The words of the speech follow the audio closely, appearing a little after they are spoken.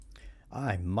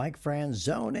I'm Mike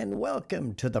Franzone, and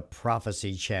welcome to the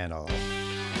Prophecy Channel.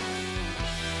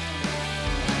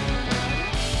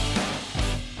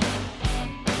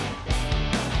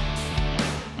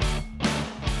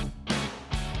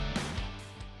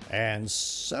 And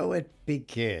so it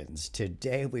begins.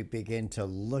 Today we begin to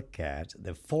look at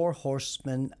the Four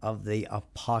Horsemen of the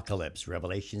Apocalypse,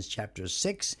 Revelations chapter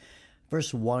 6,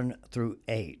 verse 1 through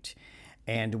 8.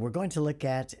 And we're going to look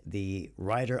at the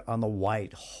rider on the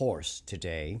white horse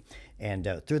today.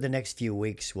 And through the next few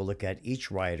weeks, we'll look at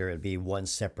each rider. It'll be one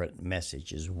separate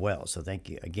message as well. So thank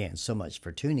you again so much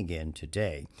for tuning in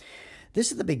today.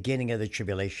 This is the beginning of the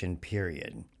tribulation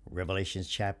period. Revelation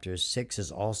chapter 6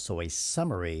 is also a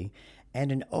summary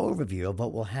and an overview of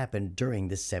what will happen during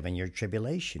the 7-year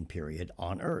tribulation period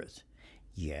on earth.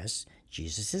 Yes,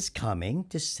 Jesus is coming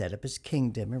to set up his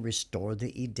kingdom and restore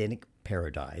the Edenic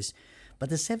paradise, but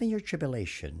the 7-year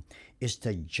tribulation is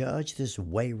to judge this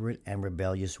wayward and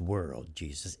rebellious world.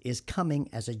 Jesus is coming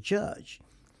as a judge,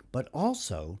 but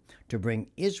also to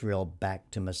bring Israel back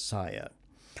to Messiah.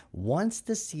 Once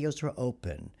the seals are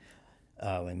open,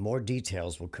 and more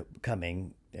details will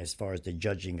coming as far as the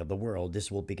judging of the world, this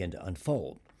will begin to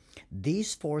unfold.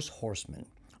 These four horsemen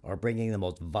are bringing the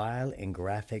most vile and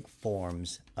graphic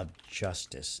forms of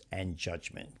justice and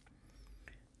judgment.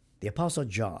 The Apostle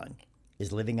John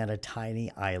is living on a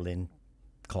tiny island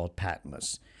called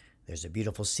Patmos. There's a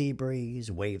beautiful sea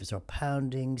breeze, waves are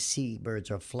pounding,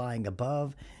 seabirds are flying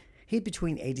above. He's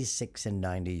between 86 and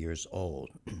 90 years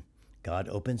old. God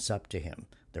opens up to him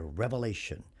the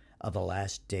revelation of the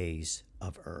last days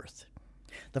of earth.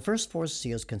 The first four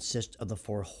seals consist of the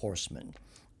four horsemen.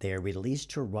 They are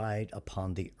released to ride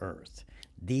upon the earth.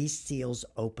 These seals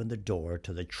open the door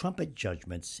to the trumpet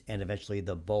judgments and eventually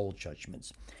the bowl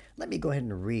judgments. Let me go ahead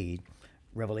and read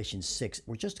Revelation 6.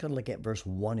 We're just going to look at verse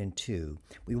 1 and 2.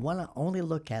 We want to only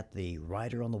look at the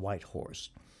rider on the white horse.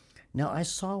 Now I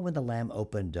saw when the Lamb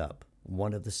opened up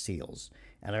one of the seals,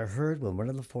 and I heard when one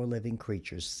of the four living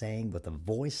creatures saying with a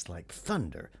voice like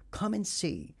thunder, "Come and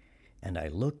see." And I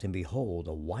looked, and behold,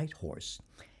 a white horse.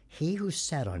 He who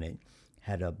sat on it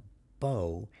had a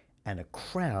bow, and a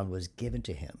crown was given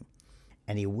to him.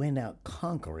 And he went out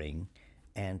conquering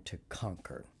and to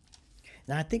conquer.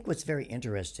 Now, I think what's very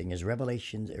interesting is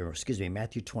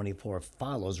Matthew 24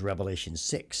 follows Revelation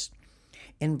 6.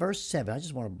 In verse 7, I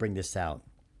just want to bring this out.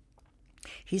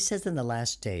 He says in the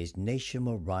last days, nation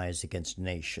will rise against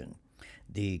nation.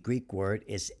 The Greek word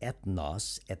is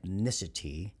ethnos,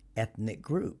 ethnicity, ethnic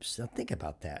groups. Now think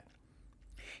about that.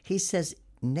 He says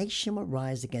nation will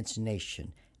rise against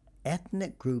nation,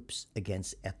 ethnic groups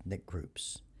against ethnic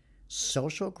groups,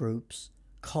 social groups,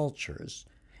 cultures,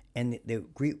 and the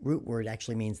Greek root word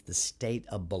actually means the state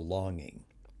of belonging.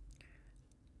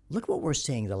 Look what we're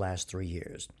seeing the last 3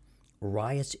 years.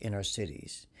 Riots in our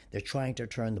cities. They're trying to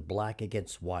turn the black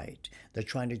against white. They're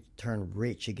trying to turn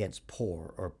rich against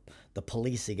poor, or the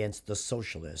police against the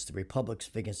socialists, the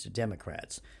Republicans against the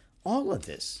Democrats. All of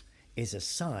this is a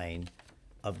sign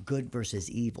of good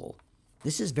versus evil.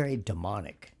 This is very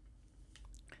demonic.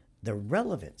 The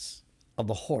relevance of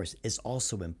the horse is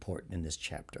also important in this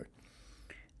chapter.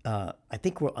 I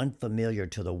think we're unfamiliar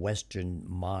to the Western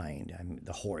mind.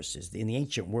 The horse is in the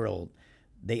ancient world.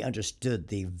 They understood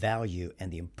the value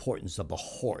and the importance of the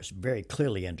horse, very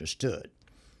clearly understood.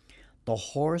 The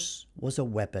horse was a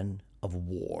weapon of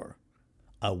war,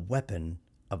 a weapon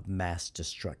of mass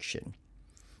destruction.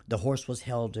 The horse was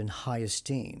held in high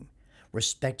esteem,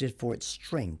 respected for its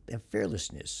strength and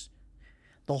fearlessness.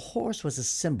 The horse was a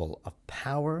symbol of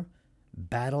power,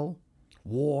 battle,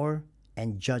 war,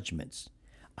 and judgments.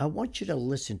 I want you to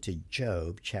listen to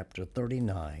Job chapter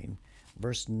 39,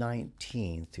 verse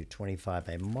 19 through 25.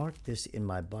 I marked this in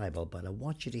my Bible, but I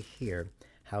want you to hear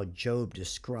how Job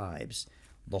describes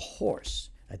the horse.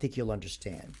 I think you'll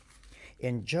understand.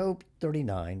 In Job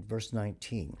 39, verse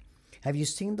 19, have you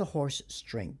seen the horse's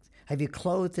strength? Have you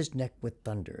clothed his neck with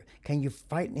thunder? Can you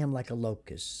frighten him like a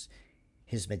locust?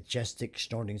 His majestic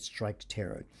snorting strikes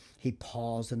terror. He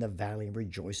paws in the valley and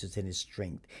rejoices in his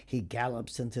strength. He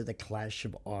gallops into the clash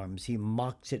of arms. He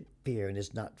mocks at fear and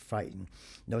is not frightened,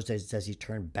 nor does he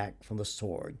turn back from the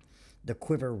sword. The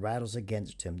quiver rattles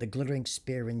against him, the glittering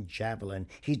spear and javelin.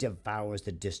 He devours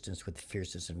the distance with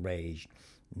fierceness and rage,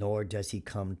 nor does he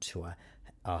come to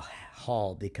a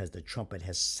halt because the trumpet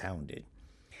has sounded.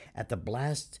 At the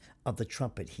blast of the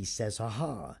trumpet he says,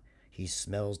 "Aha!" He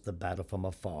smells the battle from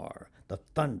afar, the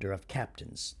thunder of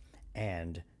captains,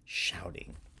 and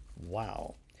shouting.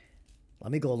 Wow.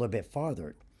 Let me go a little bit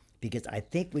farther, because I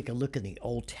think we can look in the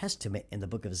Old Testament in the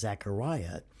book of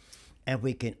Zechariah, and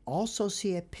we can also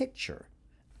see a picture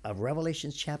of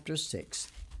Revelation chapter 6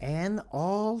 and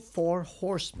all four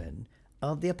horsemen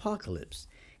of the apocalypse.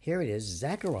 Here it is,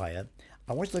 Zechariah.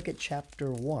 I want you to look at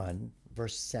chapter 1,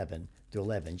 verse 7 through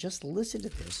 11. Just listen to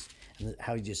this and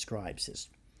how he describes this.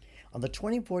 On the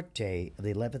 24th day of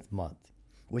the 11th month,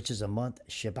 which is a month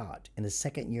Shabbat, in the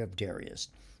 2nd year of Darius,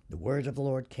 the word of the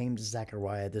Lord came to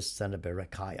Zechariah the son of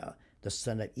Berechiah, the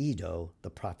son of Iddo the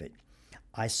prophet.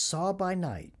 I saw by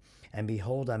night, and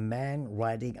behold, a man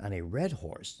riding on a red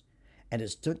horse, and it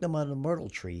stood among the myrtle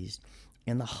trees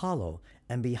in the hollow,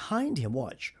 and behind him,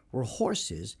 watch, were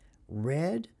horses,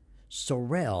 red,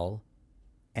 sorrel,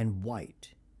 and white.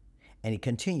 And he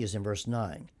continues in verse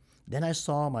 9. Then I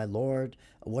saw, my Lord,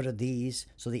 what are these?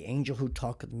 So the angel who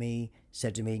talked with me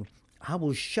said to me, I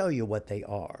will show you what they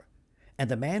are. And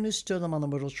the man who stood among the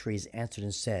myrtle trees answered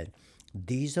and said,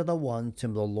 These are the ones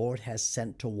whom the Lord has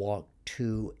sent to walk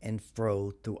to and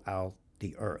fro throughout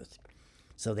the earth.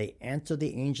 So they answered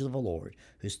the angel of the Lord,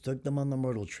 who stood among the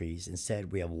myrtle trees, and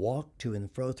said, We have walked to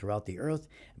and fro throughout the earth,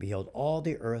 and behold, all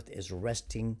the earth is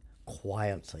resting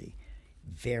quietly.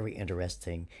 Very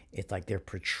interesting. It's like they're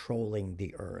patrolling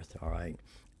the earth, all right?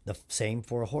 The same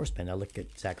four horsemen. Now look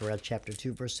at Zechariah chapter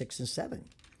 2, verse 6 and 7.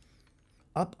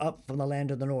 Up, up from the land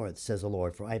of the north, says the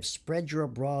Lord, for I have spread you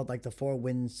abroad like the four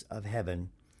winds of heaven,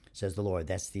 says the Lord.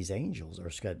 That's these angels, or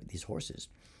these horses.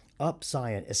 Up,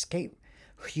 Zion, escape,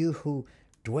 you who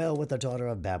dwell with the daughter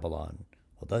of Babylon.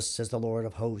 Well, thus says the Lord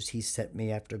of hosts, he sent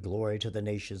me after glory to the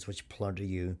nations which plunder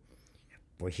you.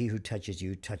 For he who touches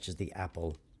you touches the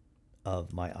apple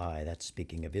of my eye. That's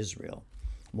speaking of Israel.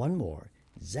 One more.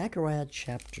 Zechariah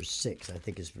chapter 6, I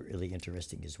think is really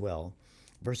interesting as well.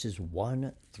 Verses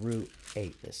 1 through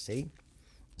 8. Let's see.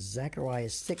 Zechariah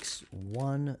 6,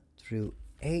 1 through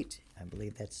 8. I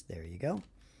believe that's, there you go.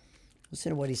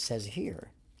 Listen to what he says here.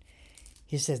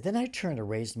 He says, Then I turned and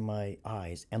raised my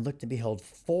eyes and looked, and behold,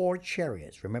 4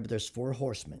 chariots. Remember, there's 4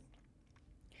 horsemen.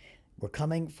 Were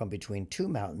coming from between 2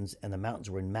 mountains, and the mountains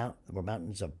were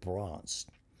mountains of bronze.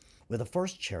 With the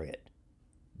first chariot,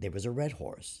 there was a red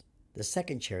horse. The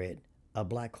second chariot, a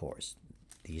black horse.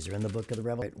 These are in the book of the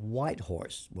Revelation. White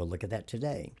horse. We'll look at that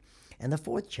today. And the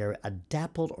fourth chariot, a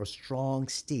dappled or strong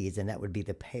steed, and that would be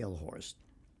the pale horse.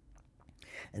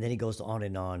 And then he goes on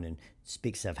and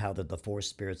speaks of how the 4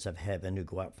 spirits of heaven who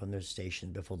go out from their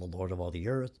station before the Lord of all the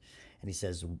earth. And he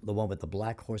says the one with the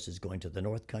black horse is going to the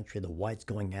north country, the white's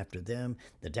going after them,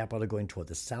 the dappled are going toward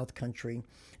the south country. And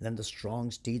then the strong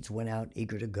steeds went out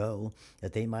eager to go,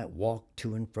 that they might walk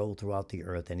to and fro throughout the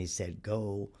earth. And he said,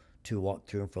 Go to walk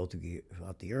to and fro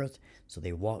throughout the earth. So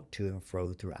they walked to and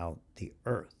fro throughout the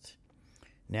earth.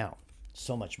 Now,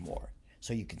 so much more.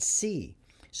 So you can see.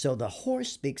 So the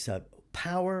horse speaks of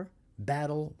power,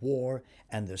 battle, war,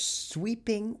 and the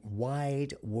sweeping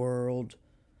worldwide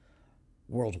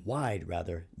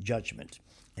judgment.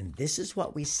 And this is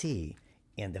what we see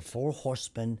in the 4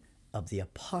 horsemen of the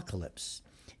apocalypse,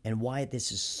 and why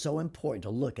this is so important to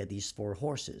look at these 4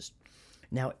 horses.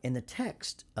 Now, in the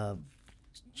text of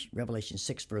Revelation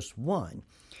 6, verse 1,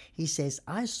 he says,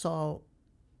 I saw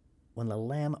when the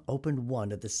Lamb opened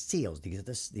one of the seals. These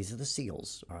are the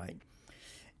seals, all right?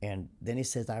 And then he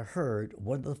says, I heard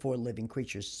one of the 4 living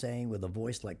creatures saying with a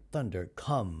voice like thunder,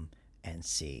 Come and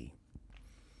see.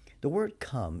 The word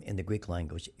come in the Greek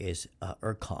language is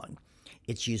erkon.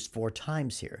 It's used 4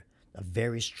 times here, a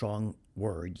very strong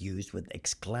word used with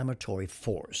exclamatory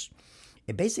force.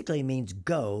 It basically means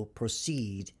go,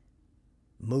 proceed,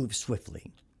 move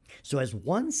swiftly. So as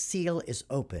one seal is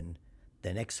open,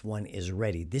 the next one is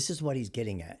ready. This is what he's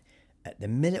getting at. At the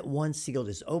minute one seal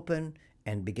is open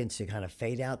and begins to kind of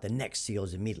fade out, the next seal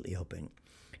is immediately open.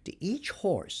 To each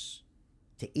horse,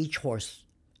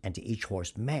 and to each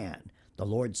horseman, the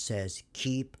Lord says,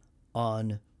 keep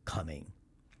on coming.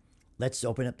 Let's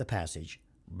open up the passage,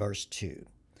 verse 2.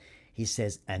 He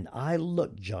says, And I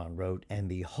looked, John wrote, and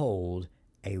behold,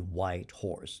 a white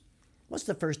horse. What's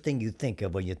the first thing you think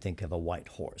of when you think of a white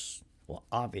horse? Well,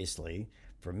 obviously,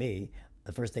 for me,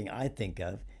 the first thing I think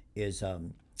of is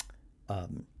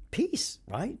peace,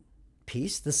 right?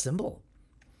 Peace, the symbol.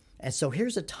 And so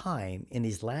here's a time in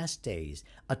these last days,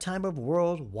 a time of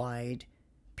worldwide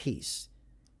peace.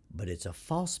 But it's a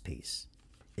false peace.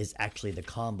 It's actually the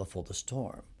calm before the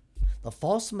storm. The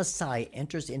false Messiah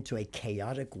enters into a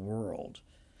chaotic world,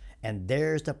 and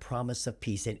there's the promise of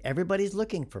peace. And everybody's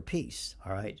looking for peace,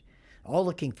 all right? All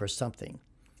looking for something.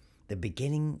 The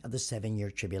beginning of the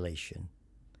 7-year tribulation.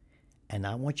 And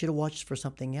I want you to watch for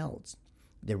something else.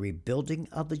 The rebuilding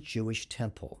of the Jewish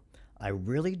temple. I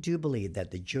really do believe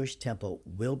that the Jewish temple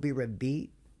will be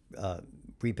rebuilt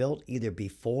either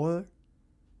before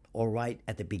or right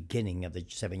at the beginning of the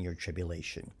 7-year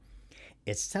tribulation.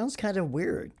 It sounds kind of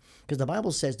weird because the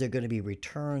Bible says there's going to be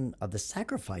return of the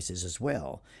sacrifices as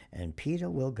well. And Peter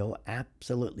will go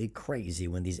absolutely crazy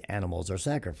when these animals are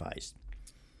sacrificed.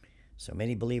 So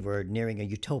many believe we're nearing a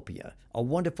utopia, a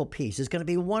wonderful peace. It's going to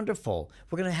be wonderful.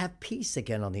 We're going to have peace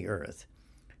again on the earth.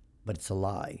 But it's a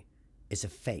lie. It's a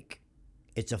fake.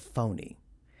 It's a phony.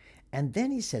 And then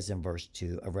he says in verse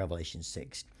 2 of Revelation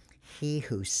 6, he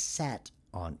who sat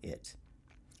on it.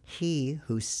 He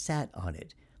who sat on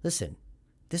it. Listen,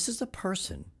 this is a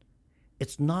person.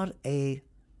 It's not a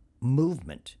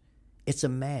movement. It's a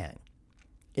man.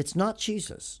 It's not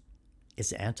Jesus.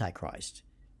 It's Antichrist.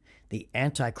 The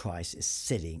Antichrist is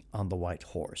sitting on the white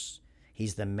horse.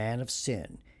 He's the man of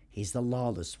sin. He's the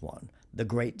lawless one, the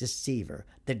great deceiver,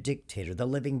 the dictator, the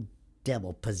living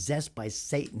devil, possessed by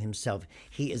Satan himself.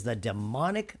 He is the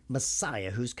demonic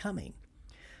Messiah who's coming.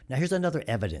 Now here's another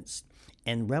evidence.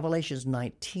 In Revelation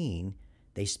 19,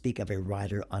 they speak of a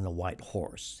rider on a white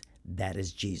horse. That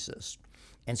is Jesus.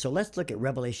 And so let's look at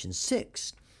Revelation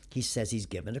 6. He says he's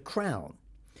given a crown.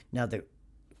 Now the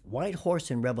white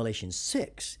horse in Revelation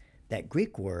 6, that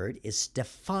Greek word is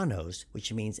Stephanos,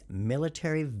 which means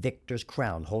military victor's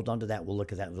crown. Hold on to that. We'll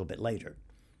look at that a little bit later.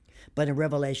 But in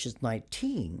Revelation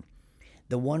 19,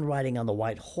 the one riding on the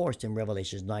white horse in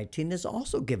Revelation 19 is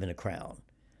also given a crown.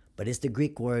 But it's the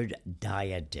Greek word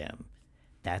diadem.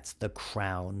 That's the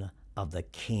crown of the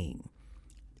king.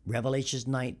 Revelation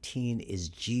 19 is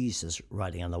Jesus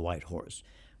riding on the white horse.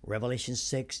 Revelation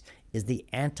 6 is the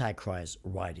Antichrist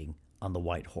riding on the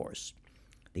white horse.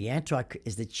 The Antichrist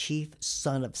is the chief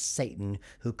son of Satan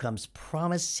who comes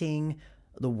promising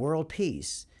the world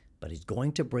peace, but he's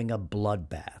going to bring a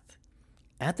bloodbath.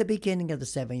 At the beginning of the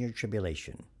 7-year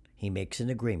tribulation, he makes an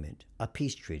agreement, a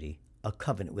peace treaty, a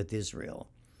covenant with Israel.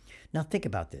 Now think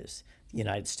about this. The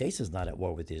United States is not at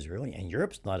war with Israel, and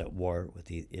Europe's not at war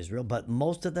with Israel, but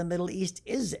most of the Middle East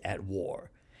is at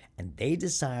war, and they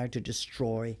desire to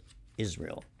destroy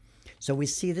Israel. So we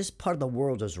see this part of the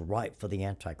world is ripe for the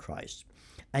Antichrist.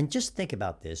 And just think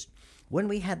about this. When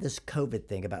we had this COVID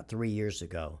thing about 3 years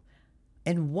ago,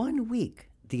 in 1 week,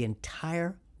 the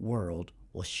entire world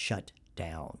was shut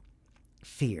down.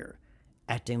 Fear,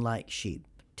 acting like sheep,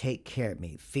 take care of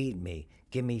me, feed me,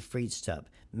 give me free stuff,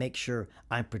 make sure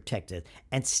I'm protected.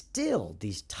 And still,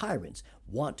 these tyrants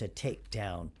want to take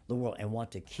down the world and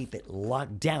want to keep it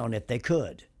locked down if they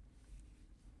could.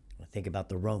 Think about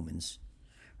the Romans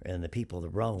and the people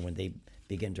of Rome when they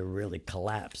begin to really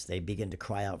collapse. They begin to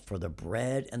cry out for the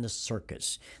bread and the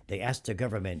circus. They ask the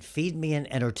government, feed me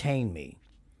and entertain me.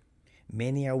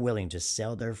 Many are willing to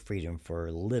sell their freedom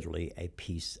for literally a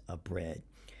piece of bread.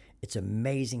 It's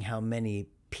amazing how many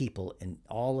people in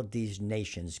all of these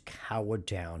nations cowered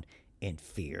down in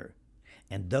fear.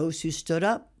 And those who stood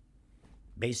up,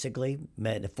 basically,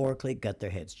 metaphorically, got their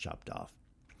heads chopped off.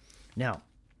 Now,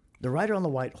 the rider on the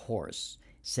white horse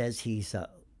says he's a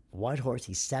white horse,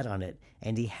 he sat on it,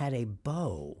 and he had a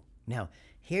bow. Now,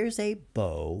 here's a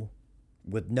bow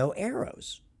with no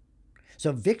arrows.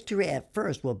 So victory at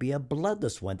first will be a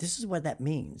bloodless one. This is what that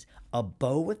means. A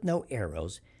bow with no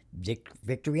arrows.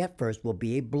 Victory at first will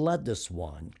be a bloodless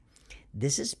one.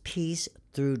 This is peace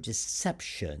through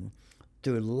deception,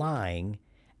 through lying,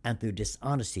 and through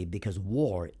dishonesty, because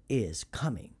war is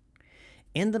coming.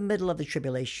 In the middle of the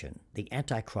tribulation, the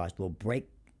Antichrist will break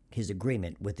his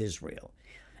agreement with Israel.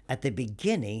 At the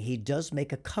beginning, he does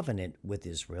make a covenant with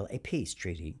Israel, a peace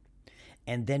treaty.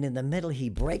 And then in the middle, he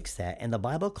breaks that. And the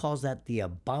Bible calls that the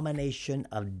abomination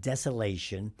of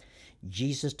desolation.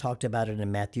 Jesus talked about it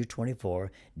in Matthew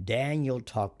 24. Daniel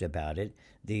talked about it.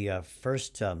 The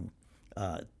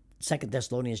Second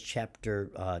Thessalonians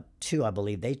chapter 2, I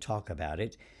believe, they talk about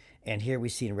it. And here we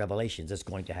see in Revelations it's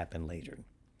going to happen later.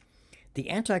 The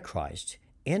Antichrist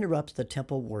interrupts the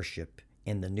temple worship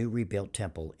in the new rebuilt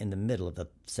temple in the middle of the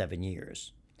 7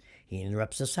 years. He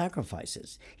interrupts the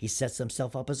sacrifices. He sets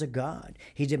himself up as a god.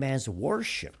 He demands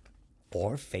worship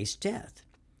or face death.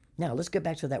 Now, let's get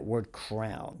back to that word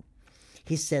crown.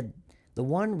 He said, the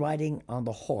one riding on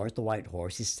the horse, the white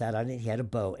horse, he sat on it, he had a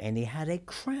bow, and he had a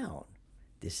crown.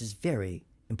 This is very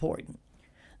important.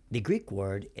 The Greek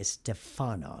word is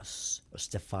Stephanos, or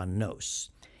Stephanos.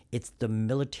 It's the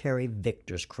military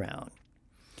victor's crown.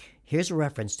 Here's a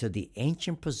reference to the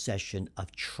ancient possession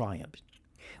of triumph.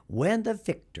 When the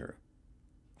victor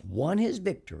won his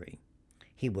victory,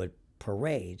 he would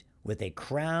parade with a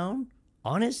crown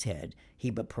on his head. He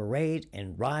would parade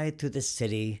and ride through the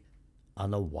city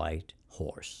on a white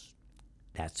horse.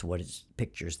 That's what it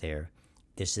pictures there.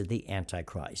 This is the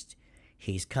Antichrist.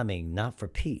 He's coming not for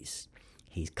peace.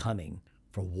 He's coming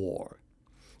for war.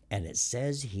 And it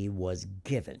says he was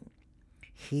given.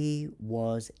 he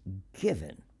was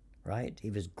given, right? He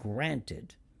was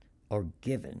granted or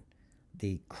given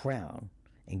the crown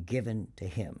and given to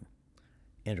him.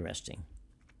 Interesting.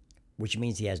 Which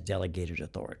means he has delegated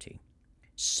authority.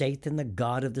 Satan, the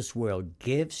god of this world,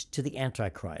 gives to the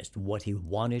Antichrist what he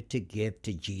wanted to give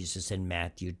to Jesus in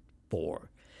Matthew 4.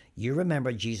 You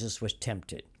remember Jesus was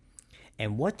tempted.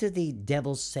 And what did the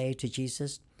devil say to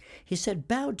Jesus? He said,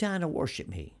 bow down and worship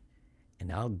me,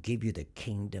 and I'll give you the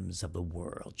kingdoms of the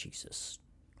world, Jesus.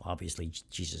 Obviously,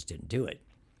 Jesus didn't do it.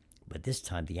 But this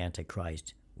time, the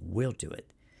Antichrist will do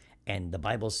it. And the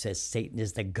Bible says Satan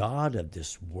is the god of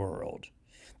this world.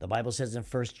 The Bible says in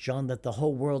 1 John that the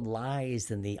whole world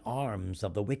lies in the arms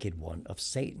of the wicked one, of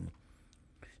Satan.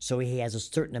 So he has a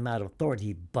certain amount of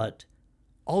authority, but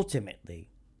ultimately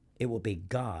it will be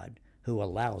God who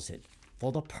allows it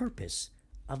for the purpose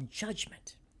of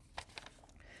judgment.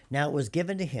 Now it was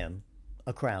given to him,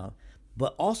 a crown,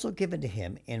 but also given to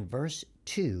him in verse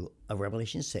 2 of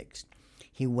Revelation 6.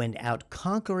 He went out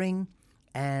conquering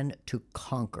and to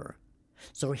conquer.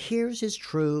 So here's his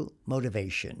true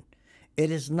motivation. It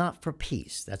is not for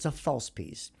peace. That's a false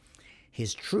peace.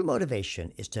 His true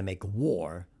motivation is to make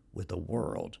war with the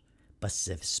world, but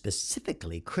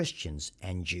specifically Christians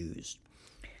and Jews.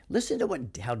 Listen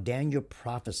to how Daniel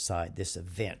prophesied this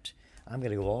event. I'm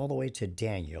going to go all the way to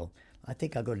Daniel. I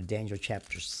think I'll go to Daniel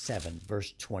chapter 7,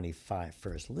 verse 25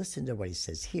 first. Listen to what he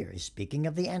says here. He's speaking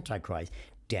of the Antichrist.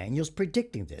 Daniel's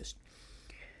predicting this.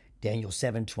 Daniel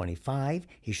 7:25,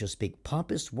 he shall speak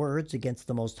pompous words against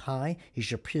the Most High. He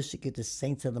shall persecute the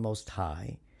saints of the Most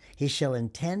High. He shall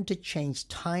intend to change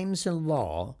times and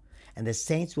law, and the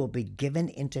saints will be given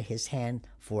into his hand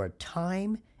for a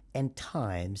time and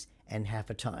times and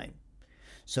half a time.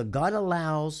 So God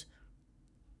allows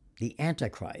the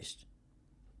Antichrist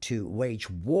to wage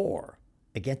war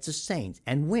against the saints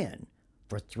and win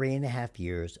for 3.5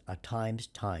 years, a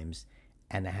times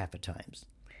and a half a times.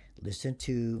 Listen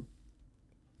to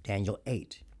Daniel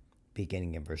 8,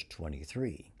 beginning in verse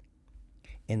 23.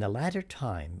 In the latter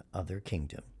time of their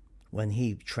kingdom, when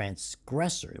the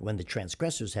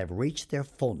transgressors have reached their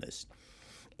fullness,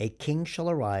 a king shall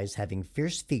arise having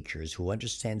fierce features who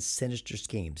understands sinister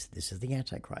schemes. This is the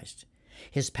Antichrist.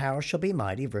 His power shall be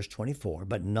mighty, verse 24,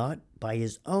 but not by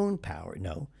his own power.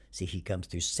 No, see, he comes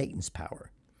through Satan's power.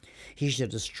 He shall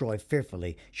destroy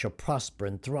fearfully, shall prosper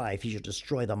and thrive. He shall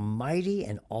destroy the mighty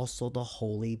and also the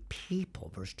holy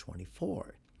people. Verse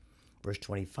 24. Verse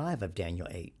 25 of Daniel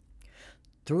 8.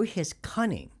 Through his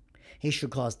cunning, he shall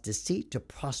cause deceit to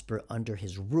prosper under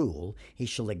his rule. He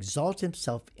shall exalt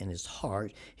himself in his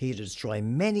heart. He shall destroy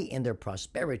many in their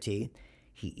prosperity.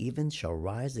 He even shall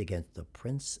rise against the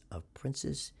prince of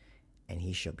princes, and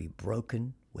he shall be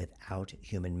broken without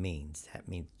human means. That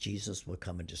means Jesus will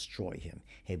come and destroy him.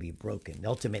 He'll be broken.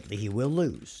 Ultimately, he will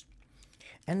lose.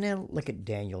 And now look at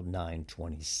Daniel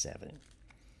 9:27.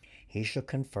 He shall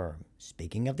confirm,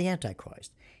 speaking of the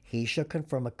Antichrist, he shall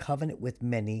confirm a covenant with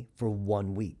many for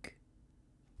 1 week.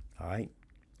 All right?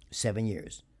 7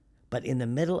 years. But in the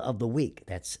middle of the week,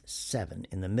 that's 7.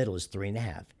 In the middle is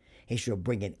 3.5. He shall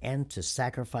bring an end to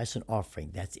sacrifice and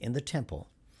offering. That's in the temple.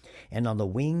 And on the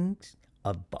wings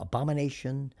of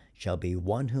abomination shall be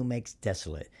one who makes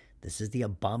desolate. This is the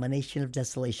abomination of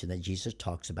desolation that Jesus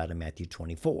talks about in Matthew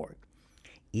 24.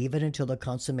 Even until the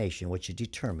consummation, which is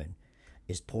determined,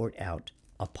 is poured out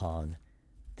upon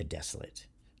the desolate.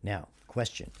 Now,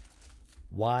 question.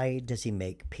 Why does he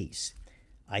make peace?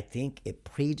 I think it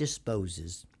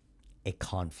predisposes a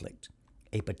conflict,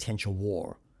 a potential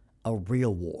war, a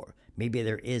real war. Maybe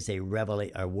there is a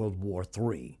World War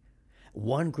III.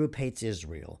 One group hates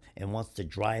Israel and wants to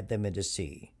drive them into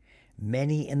sea.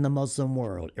 Many in the Muslim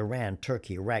world, Iran,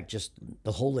 Turkey, Iraq, just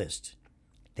the whole list,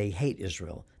 they hate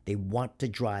Israel. They want to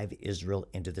drive Israel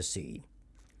into the sea.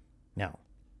 Now,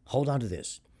 hold on to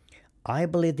this. I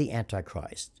believe the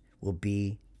Antichrist will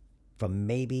be from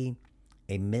maybe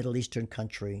a Middle Eastern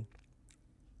country.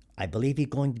 I believe he's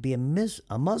going to be a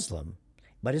Muslim,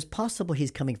 but it's possible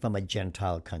he's coming from a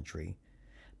Gentile country.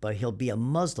 But he'll be a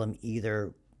Muslim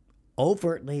either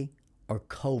overtly or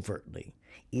covertly,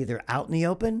 either out in the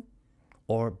open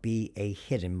or be a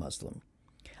hidden Muslim.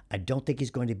 I don't think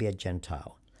he's going to be a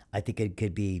Gentile. I think it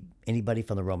could be anybody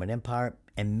from the Roman Empire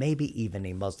and maybe even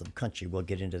a Muslim country. We'll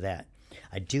get into that.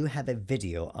 I do have a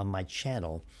video on my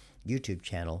channel, YouTube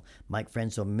channel, Mike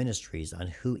Frenzo Ministries, on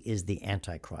who is the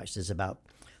Antichrist. It's about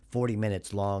 40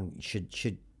 minutes long. You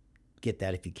should get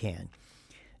that if you can.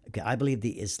 Okay, I believe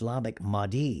the Islamic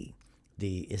Mahdi,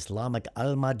 the Islamic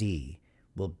al-Mahdi,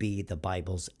 will be the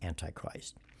Bible's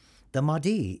Antichrist. The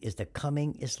Mahdi is the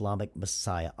coming Islamic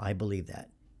Messiah. I believe that.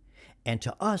 And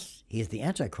to us, he is the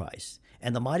Antichrist.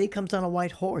 And the mighty comes on a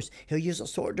white horse. He'll use a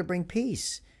sword to bring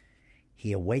peace.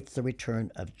 He awaits the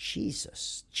return of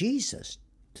Jesus. Jesus,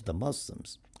 to the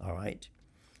Muslims, all right,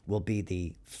 will be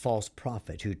the false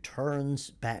prophet who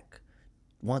turns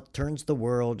the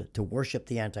world to worship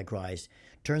the Antichrist,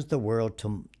 turns the world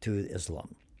to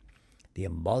Islam. The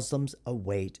Muslims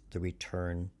await the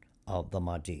return of the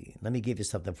Mahdi. Let me give you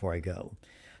something before I go.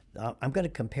 I'm going to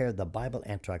compare the Bible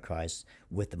Antichrist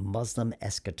with Muslim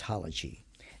eschatology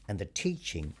and the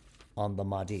teaching on the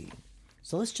Mahdi.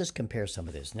 So let's just compare some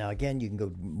of this. Now, again, you can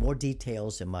go more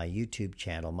details in my YouTube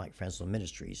channel, Mike Franzel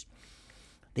Ministries.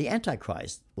 The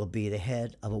Antichrist will be the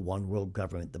head of a one-world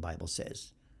government, the Bible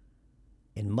says.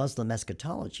 In Muslim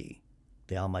eschatology,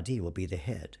 the Al-Mahdi will be the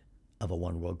head of a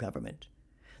one-world government.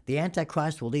 The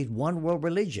Antichrist will lead one-world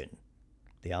religion.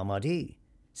 The Al-Mahdi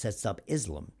sets up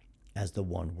Islam as the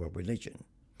one-world religion.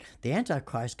 The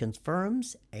Antichrist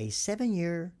confirms a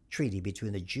 7-year treaty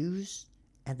between the Jews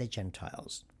and the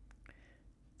Gentiles.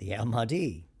 The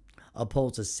Al-Mahdi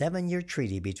upholds a 7-year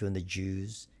treaty between the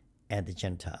Jews and the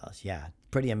Gentiles. Yeah,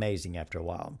 pretty amazing after a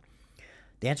while.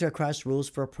 The Antichrist rules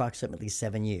for approximately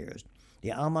 7 years.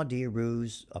 The Al-Mahdi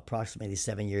rules approximately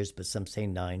 7 years, but some say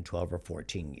 9, 12, or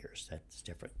 14 years. That's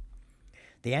different.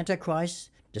 The Antichrist,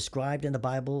 described in the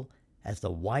Bible as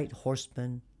the white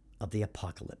horseman of the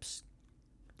apocalypse.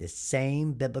 The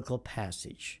same biblical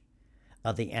passage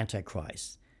of the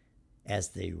Antichrist as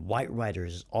the white rider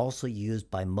is also used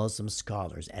by Muslim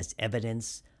scholars as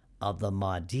evidence of the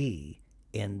Mahdi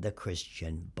in the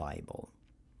Christian Bible.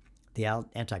 The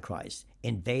Antichrist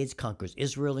invades, conquers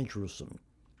Israel and Jerusalem.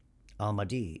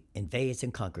 Al-Mahdi invades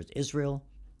and conquers Israel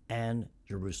and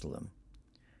Jerusalem.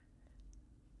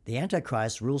 The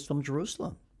Antichrist rules from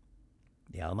Jerusalem.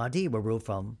 The Al-Mahdi will rule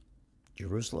from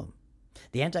Jerusalem.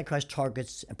 The Antichrist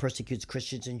targets and persecutes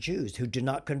Christians and Jews who do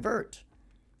not convert.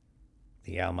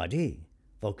 The Al-Mahdi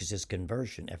focuses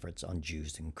conversion efforts on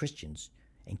Jews and Christians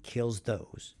and kills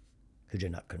those who do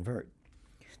not convert.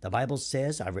 The Bible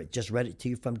says, I just read it to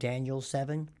you from Daniel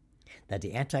 7, that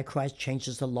the Antichrist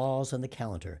changes the laws on the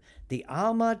calendar. The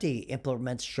Al-Mahdi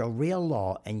implements Sharia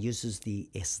law and uses the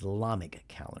Islamic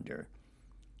calendar.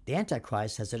 The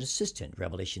Antichrist has an assistant,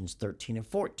 Revelations 13 and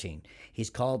 14. He's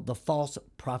called the false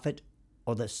prophet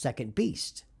or the second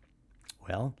beast.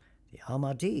 Well, the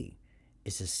Al-Mahdi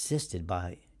is assisted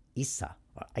by Isa,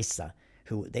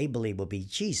 who they believe will be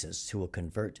Jesus, who will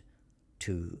convert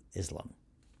to Islam.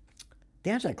 The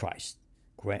Antichrist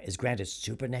is granted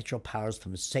supernatural powers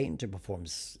from Satan to perform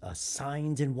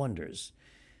signs and wonders.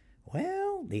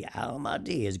 Well, the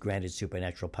Al-Mahdi is granted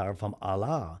supernatural power from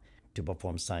Allah to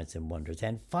perform signs and wonders.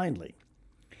 And finally,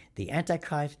 the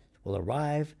Antichrist will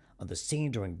arrive on the scene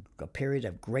during a period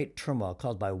of great turmoil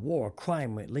caused by war,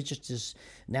 crime,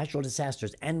 natural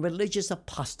disasters, and religious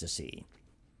apostasy.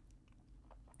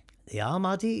 The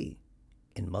Al-Mahdi,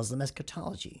 in Muslim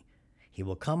eschatology, he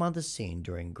will come on the scene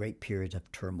during great periods of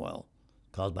turmoil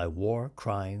caused by war,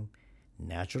 crime,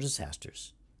 natural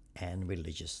disasters, and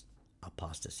religious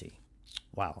apostasy.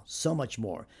 Wow, so much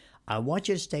more. I want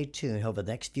you to stay tuned over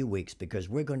the next few weeks because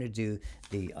we're going to do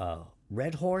the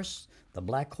red horse, the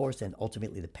black horse, and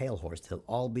ultimately the pale horse. They'll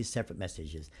all be separate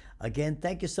messages. Again,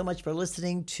 thank you so much for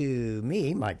listening to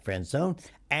me, Mike Franzone,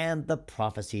 and the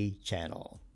Prophecy Channel.